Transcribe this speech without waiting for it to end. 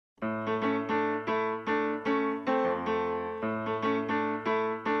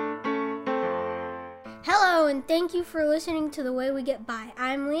and thank you for listening to The Way We Get By.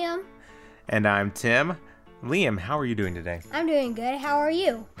 I'm Liam. And I'm Tim. Liam, how are you doing today? I'm doing good. How are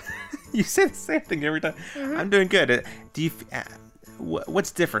you? You say the same thing every time. Mm-hmm. I'm doing good.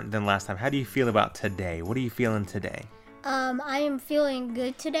 What's different than last time? How do you feel about today? What are you feeling today? I am feeling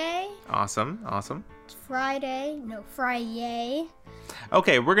good today. Awesome. It's Friday.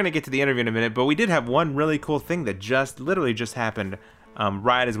 Okay, we're going to get to the interview in a minute, but we did have one really cool thing that literally just happened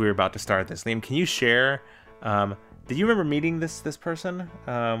right as we were about to start this. Liam, can you share, did you remember meeting this person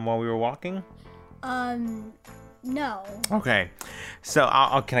while we were walking? No. Okay, so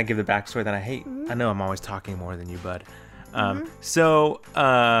can I give the backstory that I hate? Mm-hmm. I know I'm always talking more than you, bud. So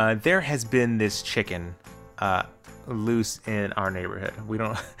there has been this chicken loose in our neighborhood. We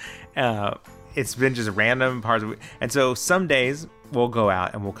don't, it's been just random parts of it. And so some days we'll go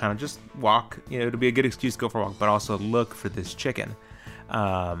out and we'll kind of just walk, it'll be a good excuse to go for a walk, but also look for this chicken.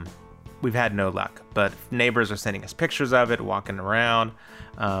 We've had no luck, but neighbors are sending us pictures of it, walking around.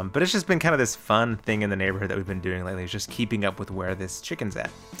 But it's just been kind of this fun thing in the neighborhood that we've been doing lately, is just keeping up with where this chicken's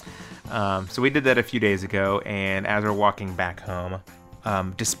at. So we did that a few days ago, and as we're walking back home,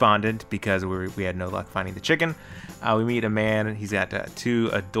 despondent because we had no luck finding the chicken, we meet a man. He's got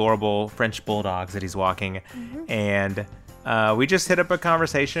two adorable French bulldogs that he's walking, and we just hit up a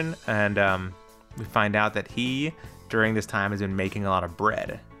conversation, and we find out that he, during this time, has been making a lot of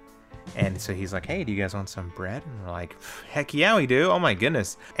bread. And so he's like, hey, do you guys want some bread? And we're like, heck yeah, we do. Oh my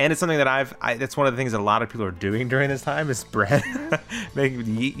goodness. And it's something that that's one of the things that a lot of people are doing during this time is bread.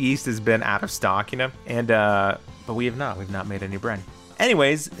 Yeast has been out of stock, and, but we've not made any bread.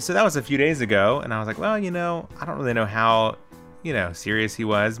 Anyways, so that was a few days ago. And I was like, well, I don't really know how, serious he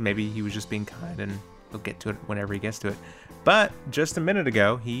was. Maybe he was just being kind, and we'll get to it whenever he gets to it. But just a minute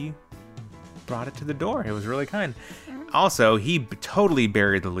ago, he brought it to the door. It was really kind. Also, he totally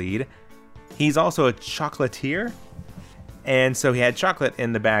buried the lead. He's also a chocolatier, and so he had chocolate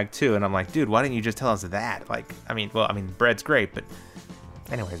in the bag too. And I'm like, dude, why didn't you just tell us that? Bread's great, but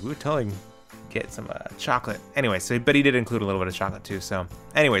anyways, we would totally get some chocolate. Anyway, but he did include a little bit of chocolate too. So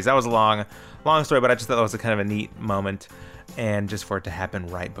anyways, that was a long story, but I just thought that was a kind of a neat moment. And just for it to happen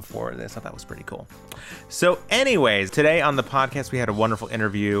right before this, I thought that was pretty cool. So anyways, today on the podcast, we had a wonderful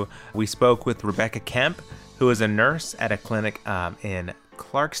interview. We spoke with Rebekah Kemp, who is a nurse at a clinic in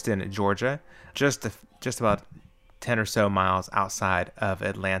Clarkston, Georgia, just about 10 or so miles outside of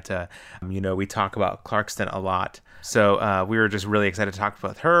Atlanta. We talk about Clarkston a lot. So we were just really excited to talk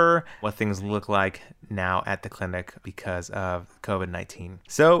with her, what things look like now at the clinic because of COVID-19.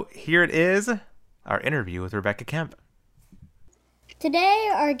 So here it is, our interview with Rebekah Kemp. Today,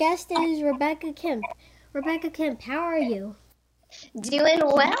 our guest is Rebekah Kemp. Rebekah Kemp, how are you? Doing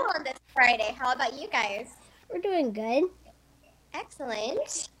well on this Friday. How about you guys? We're doing good.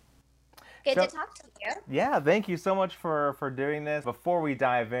 Excellent. Good to talk to you. Yeah, thank you so much for doing this. Before we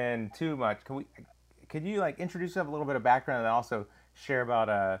dive in too much, could you introduce yourself, a little bit of background, and also share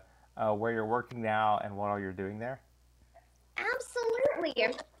about where you're working now and what all you're doing there?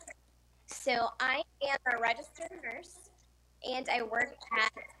 Absolutely. So I am a registered nurse, and I work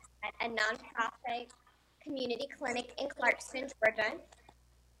at a nonprofit community clinic in Clarkston, Georgia,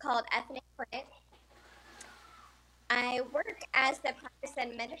 called Ethne Health. I work as the practice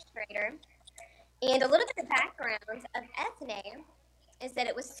administrator, and a little bit of background of Ethne is that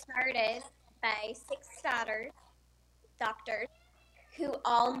it was started by 6 doctors who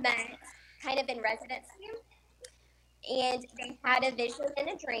all met kind of in residency, and they had a vision and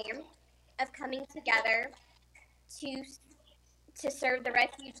a dream of coming together to serve the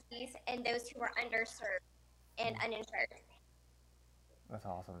refugees and those who were underserved and uninsured. That's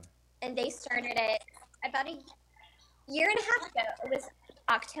awesome. And they started it about a year and a half ago. It was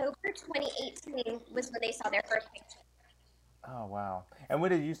October 2018 was when they saw their first patient. Oh, wow. And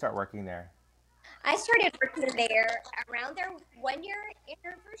when did you start working there? I started working there around their 1-year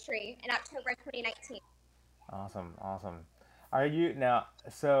anniversary in October 2019. Awesome. Are you now?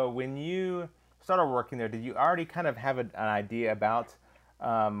 So when you started working there, did you already kind of have an idea about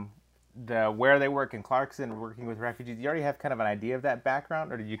where they work in Clarkston, working with refugees? Do you already have kind of an idea of that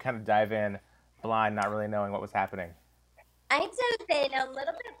background, or did you kind of dive in blind, not really knowing what was happening? I dove in a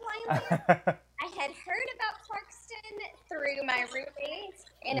little bit blindly. I had heard about Clarkston through my roommate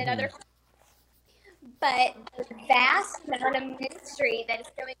and another, but the vast amount of ministry that is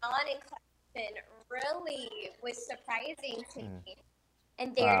going on in Clarkston really was surprising to me.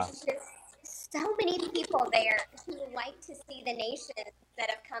 And there's just so many people there who like to see the nations that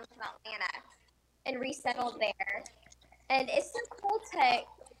have come to Atlanta and resettled there. And it's so cool to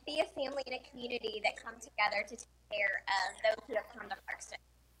be a family and a community that come together to take care of those who have come to Clarkston.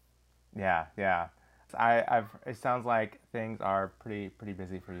 Yeah. It sounds like things are pretty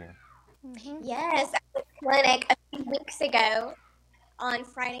busy for you. Yes, at the clinic a few weeks ago on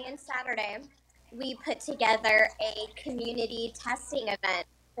Friday and Saturday, we put together a community testing event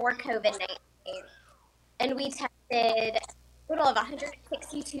for COVID-19, and we tested a total of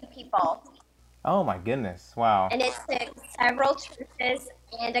 162 people. Oh my goodness! Wow. And it took several churches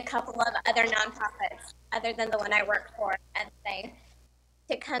and a couple of other nonprofits, other than the one I work for, Ethne,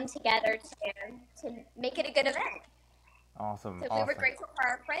 to come together to make it a good event. Awesome. So we were Awesome. grateful for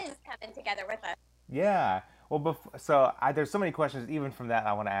our friends coming together with us. Yeah. Well, there's so many questions even from that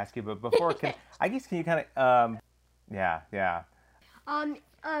I want to ask you, but before can you kind of yeah. How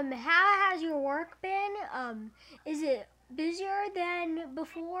has your work been? Is it busier than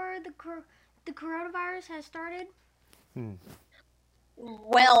before the coronavirus has started?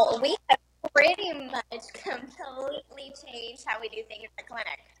 Well, we have pretty much completely changed how we do things at the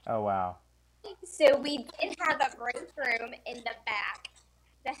clinic. Oh wow. So we did have a break room in the back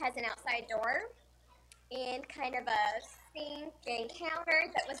that has an outside door and kind of a sink and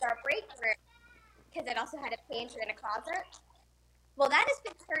counter that was our break room, because it also had a pantry and a closet. Well, that has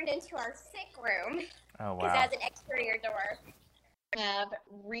been turned into our sick room Oh because it wow. has an exterior door. Have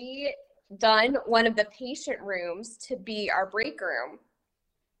redone one of the patient rooms to be our break room.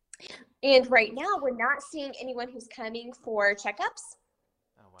 And right now, we're not seeing anyone who's coming for checkups.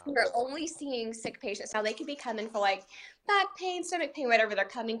 Oh wow. We're only seeing sick patients. Now, they could be coming for like back pain, stomach pain, whatever they're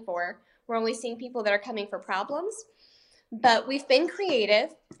coming for. We're only seeing people that are coming for problems. But we've been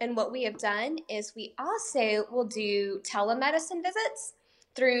creative, and what we have done is we also will do telemedicine visits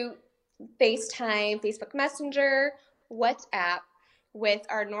through FaceTime, Facebook Messenger, WhatsApp with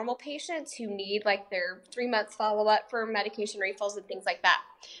our normal patients who need like their 3-month follow-up for medication refills and things like that.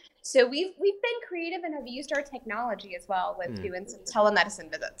 So we've been creative and have used our technology as well with doing some telemedicine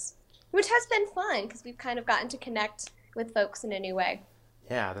visits, which has been fun because we've kind of gotten to connect with folks in a new way.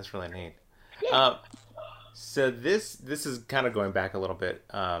 Yeah, that's really neat. Yeah. So this is kind of going back a little bit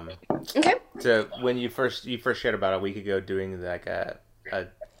Okay. to when you first shared about a week ago doing like a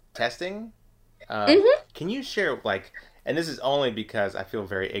testing. Can you share like, and this is only because I feel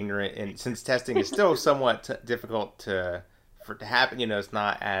very ignorant, and since testing is still somewhat difficult to happen, it's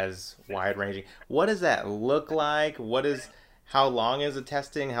not as wide ranging. What does that look like? How long is the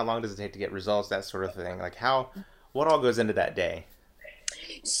testing? How long does it take to get results? That sort of thing. Like what all goes into that day?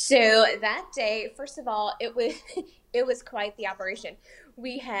 So that day, first of all, it was quite the operation.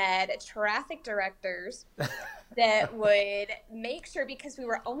 We had traffic directors that would make sure, because we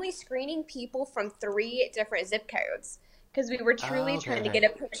were only screening people from 3 different zip codes, because we were truly trying to get a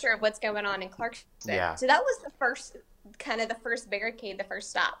picture of what's going on in Clarkston. Yeah. So that was the first barricade, the first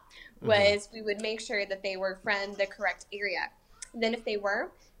stop, was we would make sure that they were from the correct area. Then if they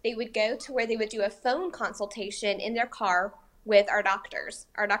were, they would go to where they would do a phone consultation in their car with our doctors.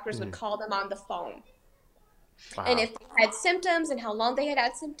 Our doctors would call them on the phone. Wow. And if they had symptoms and how long they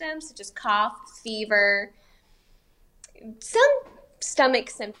had symptoms, such as cough, fever, some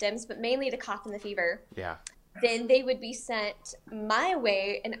stomach symptoms, but mainly the cough and the fever, Yeah. then they would be sent my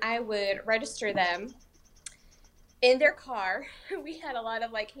way, and I would register them in their car. We had a lot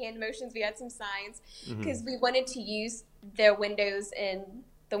of like hand motions. We had some signs because we wanted to use the windows and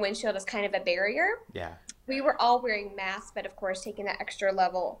the windshield as kind of a barrier. Yeah. We were all wearing masks, but of course taking that extra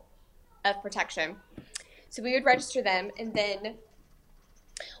level of protection. So we would register them, and then,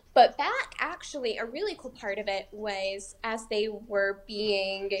 but back actually, a really cool part of it was as they were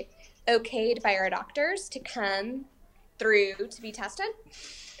being okayed by our doctors to come through to be tested,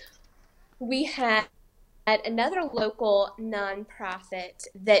 we had another local nonprofit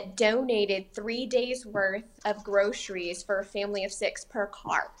that donated 3 days worth of groceries for a family of 6 per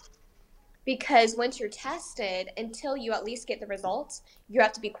car. Because once you're tested, until you at least get the results, you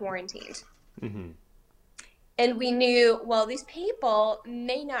have to be quarantined. And we knew, well, these people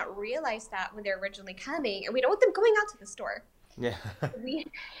may not realize that when they're originally coming, and we don't want them going out to the store. Yeah.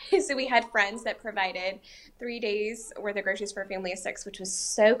 So we had friends that provided 3 days worth of groceries for a family of 6, which was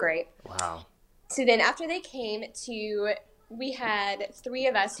so great. Wow. So then after they came we had 3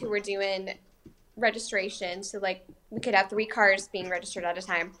 of us who were doing registration. So like we could have 3 cars being registered at a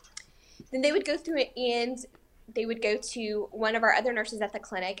time. Then they would go through it, and they would go to one of our other nurses at the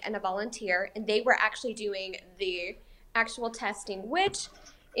clinic and a volunteer, and they were actually doing the actual testing, which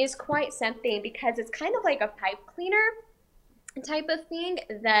is quite something because it's kind of like a pipe cleaner type of thing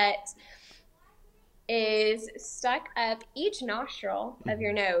that is stuck up each nostril of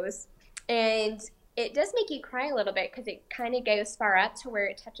your nose, and it does make you cry a little bit because it kind of goes far up to where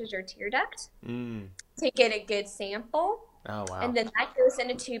it touches your tear duct to get a good sample. Oh, wow. And then that goes in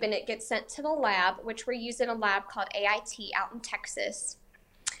a tube and it gets sent to the lab, which we're using a lab called AIT out in Texas.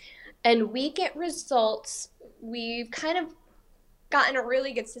 And we get results. We've kind of gotten a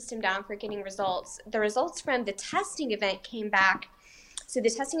really good system down for getting results. The results from the testing event came back. So the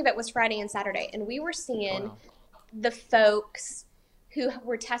testing event was Friday and Saturday, and we were seeing the folks who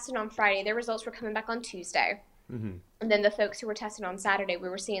were tested on Friday, their results were coming back on Tuesday. Mm-hmm. And then the folks who were tested on Saturday, we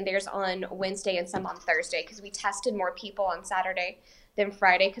were seeing theirs on Wednesday and some on Thursday, because we tested more people on Saturday than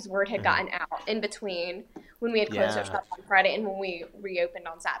Friday, because word had gotten out in between when we had closed our shop on Friday and when we reopened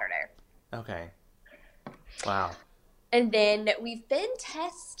on Saturday. Okay. Wow. And then we've been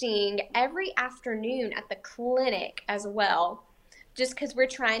testing every afternoon at the clinic as well, just because we're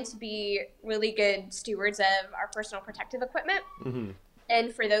trying to be really good stewards of our personal protective equipment. Mm-hmm.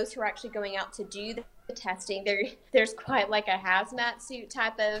 And for those who are actually going out to do the testing, there's quite like a hazmat suit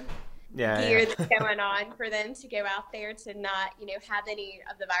type of gear that's going on for them to go out there to not, have any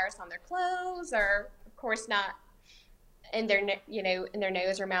of the virus on their clothes, or of course not in their, in their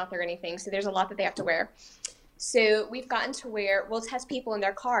nose or mouth or anything. So there's a lot that they have to wear. So we've gotten to where we'll test people in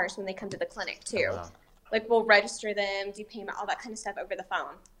their cars when they come to the clinic too. Oh, wow. Like we'll register them, do payment, all that kind of stuff over the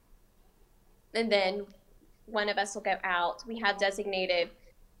phone. And then one of us will go out. We have designated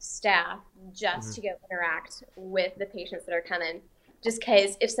staff just to go interact with the patients that are coming. Just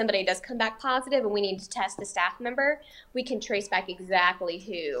because if somebody does come back positive and we need to test the staff member, we can trace back exactly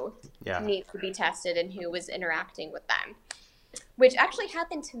who needs to be tested and who was interacting with them. Which actually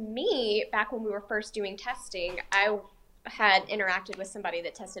happened to me back when we were first doing testing. I had interacted with somebody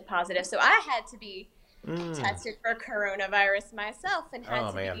that tested positive, so I had to be tested for coronavirus myself and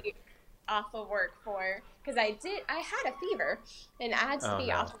had to be off of work because I had a fever, and I had to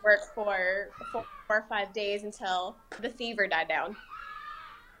be off of work for 4 or 5 days until the fever died down.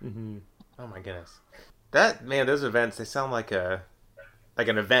 Mm-hmm. Oh my goodness. Those events, they sound like an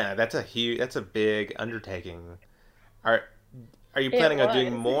event. That's a big undertaking. Are you planning on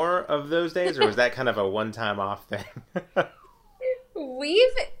doing more of those days, or was that kind of a one-time off thing?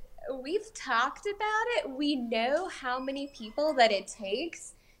 We've talked about it. We know how many people that it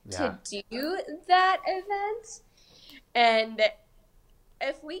takes to do that event. And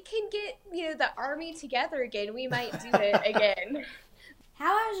if we can get, the army together again, we might do it again.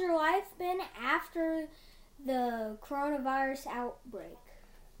 How has your life been after the coronavirus outbreak?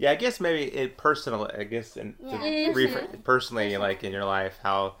 Yeah, I guess maybe personally, like in your life,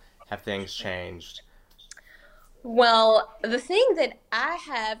 how have things changed? Well, the thing that I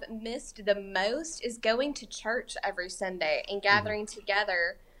have missed the most is going to church every Sunday and gathering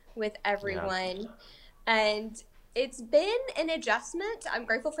together with everyone. And it's been an adjustment. I'm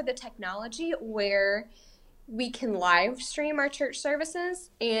grateful for the technology where we can live stream our church services,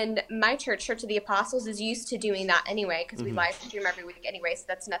 and my church of the Apostles, is used to doing that anyway, because we live stream every week anyway, so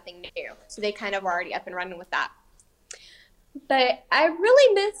that's nothing new. So they kind of are already up and running with that. But I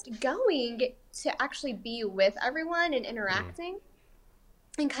really missed going to actually be with everyone and interacting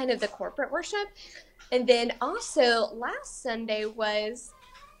and kind of the corporate worship. And then also last Sunday was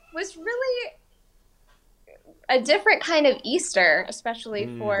really a different kind of Easter,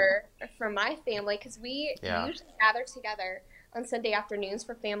 especially for my family, because we usually gather together on Sunday afternoons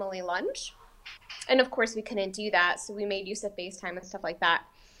for family lunch. And of course we couldn't do that, so we made use of FaceTime and stuff like that.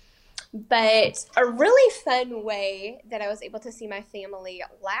 But a really fun way that I was able to see my family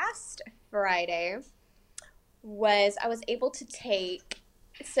last Friday was I was able to take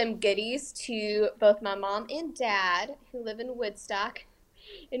some goodies to both my mom and dad, who live in Woodstock.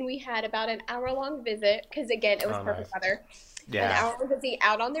 And we had about an hour-long visit, because, again, it was perfect weather. Yeah. An hour visit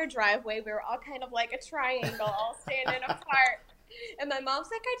out on their driveway. We were all kind of like a triangle, all standing apart. And my mom's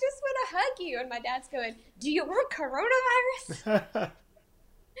like, I just want to hug you. And my dad's going, do you want coronavirus?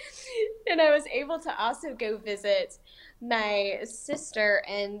 And I was able to also go visit my sister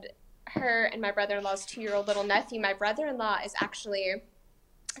and her and my brother-in-law's 2-year-old little nephew. My brother-in-law is actually...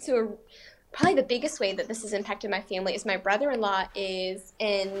 probably the biggest way that this has impacted my family is my brother-in-law is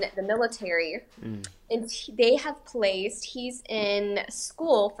in the military, and he's in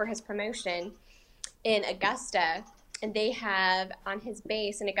school for his promotion in Augusta, and they have on his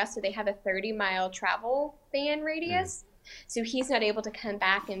base in Augusta, they have a 30-mile travel ban radius, so he's not able to come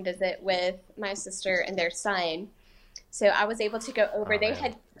back and visit with my sister and their son. So I was able to go over.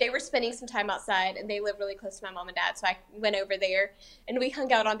 They were spending some time outside, and they live really close to my mom and dad. So I went over there, and we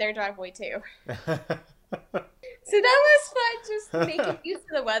hung out on their driveway too. So that was fun, just making use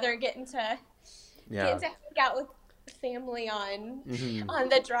of the weather, getting to hang out with family on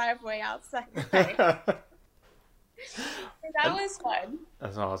the driveway outside. So that was fun.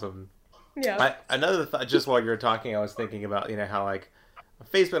 That's awesome. Yeah. Another thought, just while you were talking, I was thinking about, how like on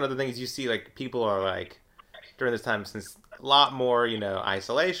Facebook and other things, you see like people are like during this time, since a lot more,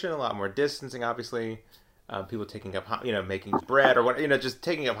 isolation, a lot more distancing, obviously, people taking up, making bread or what, just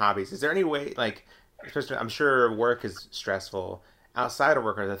taking up hobbies. Is there any way, like, especially, I'm sure work is stressful. Outside of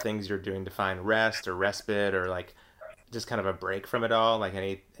work, are there things you're doing to find rest or respite or like just kind of a break from it all? Like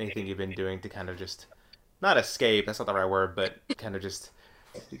anything you've been doing to kind of just not escape, that's not the right word, but kind of just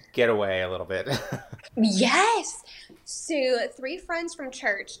get away a little bit. Yes. So 3 friends from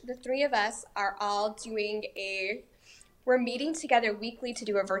church, the 3 of us are all we're meeting together weekly to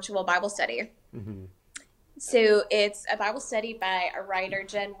do a virtual Bible study. Mm-hmm. So it's a Bible study by a writer,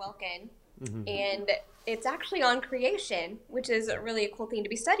 Jen Wilkin, Mm-hmm. and it's actually on creation, which is really a cool thing to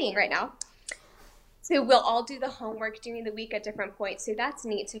be studying right now. So we'll all do the homework during the week at different points. So that's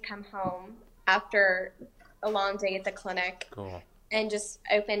neat to come home after a long day at the clinic. Cool. And just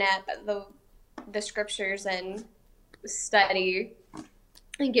open up the scriptures and study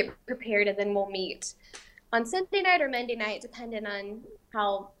and get prepared, and then we'll meet on Sunday night or Monday night, depending on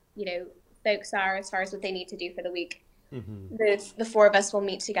how folks are as far as what they need to do for the week. Mm-hmm. The 4 of us will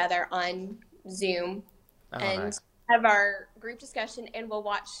meet together on Zoom and nice. have our group discussion, and we'll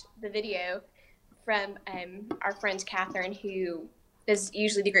watch the video from our friend Catherine, who is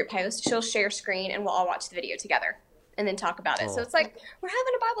usually the group host. She'll share screen, and we'll all watch the video together and then talk about it. So it's like we're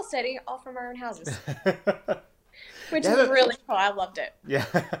having a Bible study all from our own houses, which is really cool. I loved it. Yeah,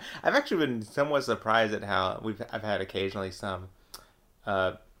 I've actually been somewhat surprised at how I've had occasionally some,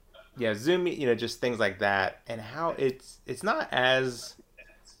 Zoom, just things like that, and how it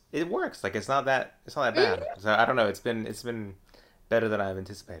works. Like it's not that bad. Mm-hmm. So I don't know. It's been better than I've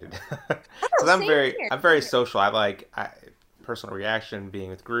anticipated. Because I'm very social. I like personal reaction, being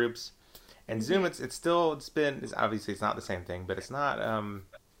with groups. And Zoom, it's obviously it's not the same thing, but it's not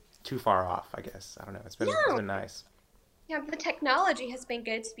too far off, I guess. I don't know. It's been nice. Yeah, the technology has been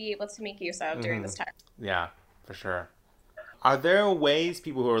good to be able to make use of during this time. Yeah, for sure. Are there ways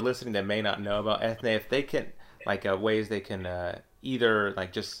people who are listening that may not know about Ethne, if they can, like ways they can either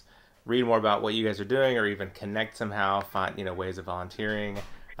like just read more about what you guys are doing, or even connect somehow, find ways of volunteering?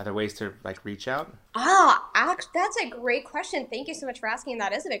 Are there ways to like reach out? That's a great question. Thank you so much for asking.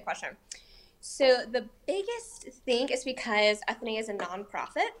 That is a big question. So the biggest thing is, because Ethne is a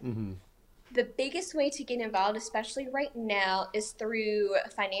nonprofit, mm-hmm. the biggest way to get involved, especially right now, is through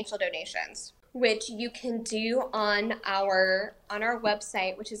financial donations, which you can do on our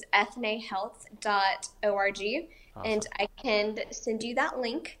website, which is ethnehealth.org. Awesome. And I can send you that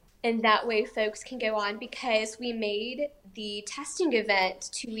link, and that way folks can go on, because we made the testing event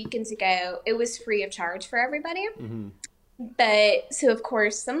 2 weekends ago. It was free of charge for everybody. Mm-hmm. But so of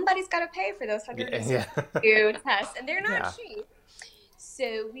course somebody's got to pay for those 162 tests, and they're not cheap.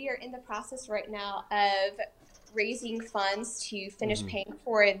 So we are in the process right now of raising funds to finish mm-hmm. paying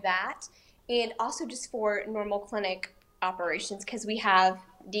for that, and also just for normal clinic operations, because we have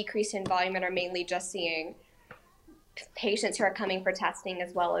decreased in volume and are mainly just seeing patients who are coming for testing,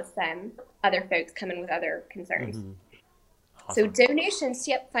 as well as other folks coming with other concerns. Mm-hmm. Awesome. So donations,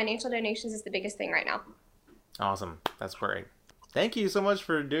 financial donations is the biggest thing right now. Awesome. That's great. Thank you so much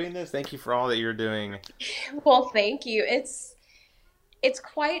for doing this. Thank you for all that you're doing. Well, thank you. It's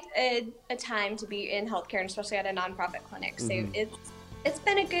quite a time to be in healthcare, and especially at a nonprofit clinic. So mm-hmm. it's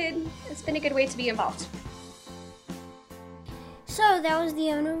been a good way to be involved. So that was the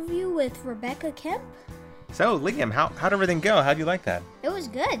interview with Rebekah Kemp. So Liam, how'd everything go? How'd you like that? It was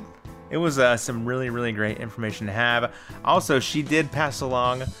good. It was some really, really great information to have. Also, she did pass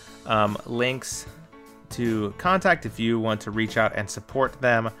along links to contact if you want to reach out and support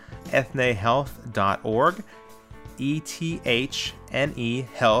them. Ethnehealth.org, ETHNE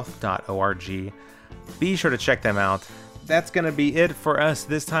health.org. Be sure to check them out. That's going to be it for us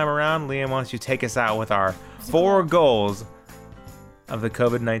this time around. Liam, why don't you take us out with our 4 goals of the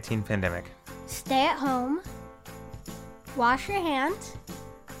COVID-19 pandemic? Stay at home, wash your hands,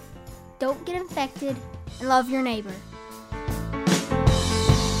 don't get infected, and love your neighbor.